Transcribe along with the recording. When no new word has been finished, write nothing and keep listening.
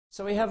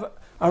So we have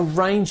a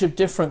range of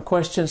different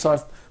questions.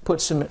 I've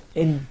put some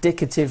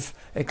indicative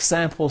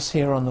examples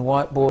here on the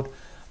whiteboard.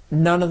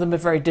 None of them are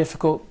very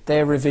difficult.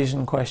 They're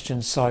revision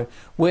questions. So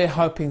we're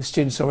hoping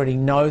students already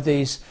know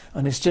these,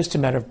 and it's just a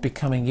matter of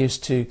becoming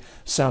used to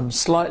some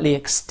slightly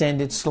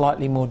extended,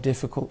 slightly more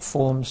difficult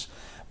forms.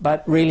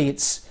 But really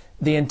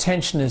the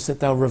intention is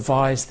that they'll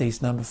revise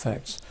these number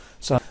facts.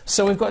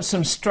 So we've got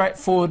some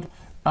straightforward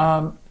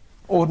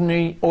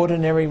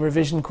ordinary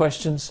revision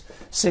questions.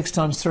 6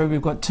 times 3,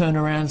 we've got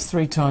turnarounds,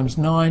 3 times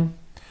 9.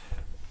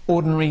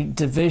 Ordinary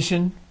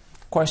division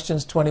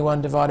questions,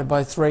 21 divided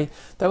by 3.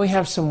 Then we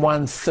have some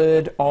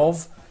 1/3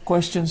 of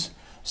questions.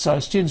 So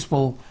students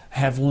will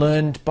have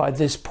learned by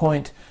this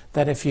point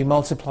that if you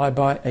multiply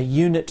by a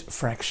unit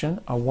fraction,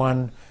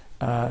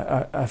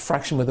 a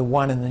fraction with a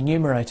 1 in the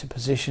numerator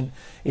position,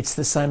 it's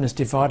the same as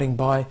dividing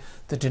by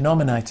the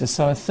denominator.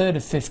 So 1/3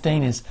 of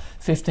 15 is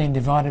 15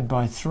 divided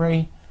by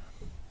 3.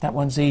 That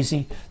one's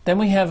easy. Then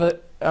we have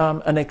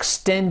an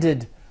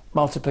extended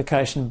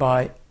multiplication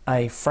by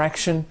a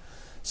fraction.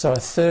 So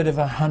 1/3 of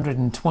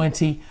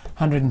 120,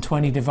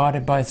 120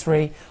 divided by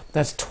 3.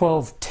 That's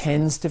 12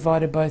 tens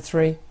divided by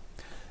 3.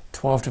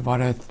 12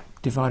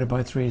 divided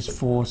by 3 is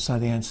 4, so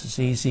the answer is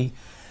easy.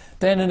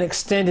 Then an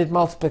extended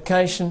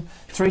multiplication.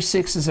 3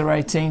 sixes are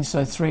 18,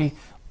 so 3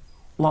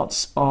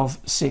 lots of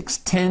 6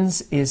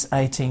 tens is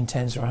 18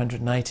 tens or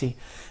 180.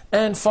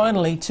 And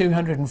finally,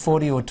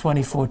 240 or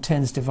 24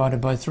 tens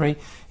divided by 3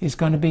 is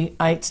going to be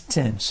 8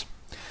 tens.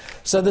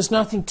 So there's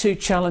nothing too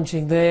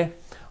challenging there.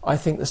 I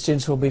think the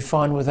students will be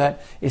fine with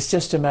that. It's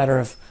just a matter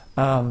of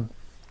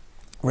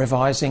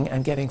revising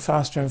and getting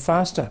faster and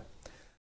faster.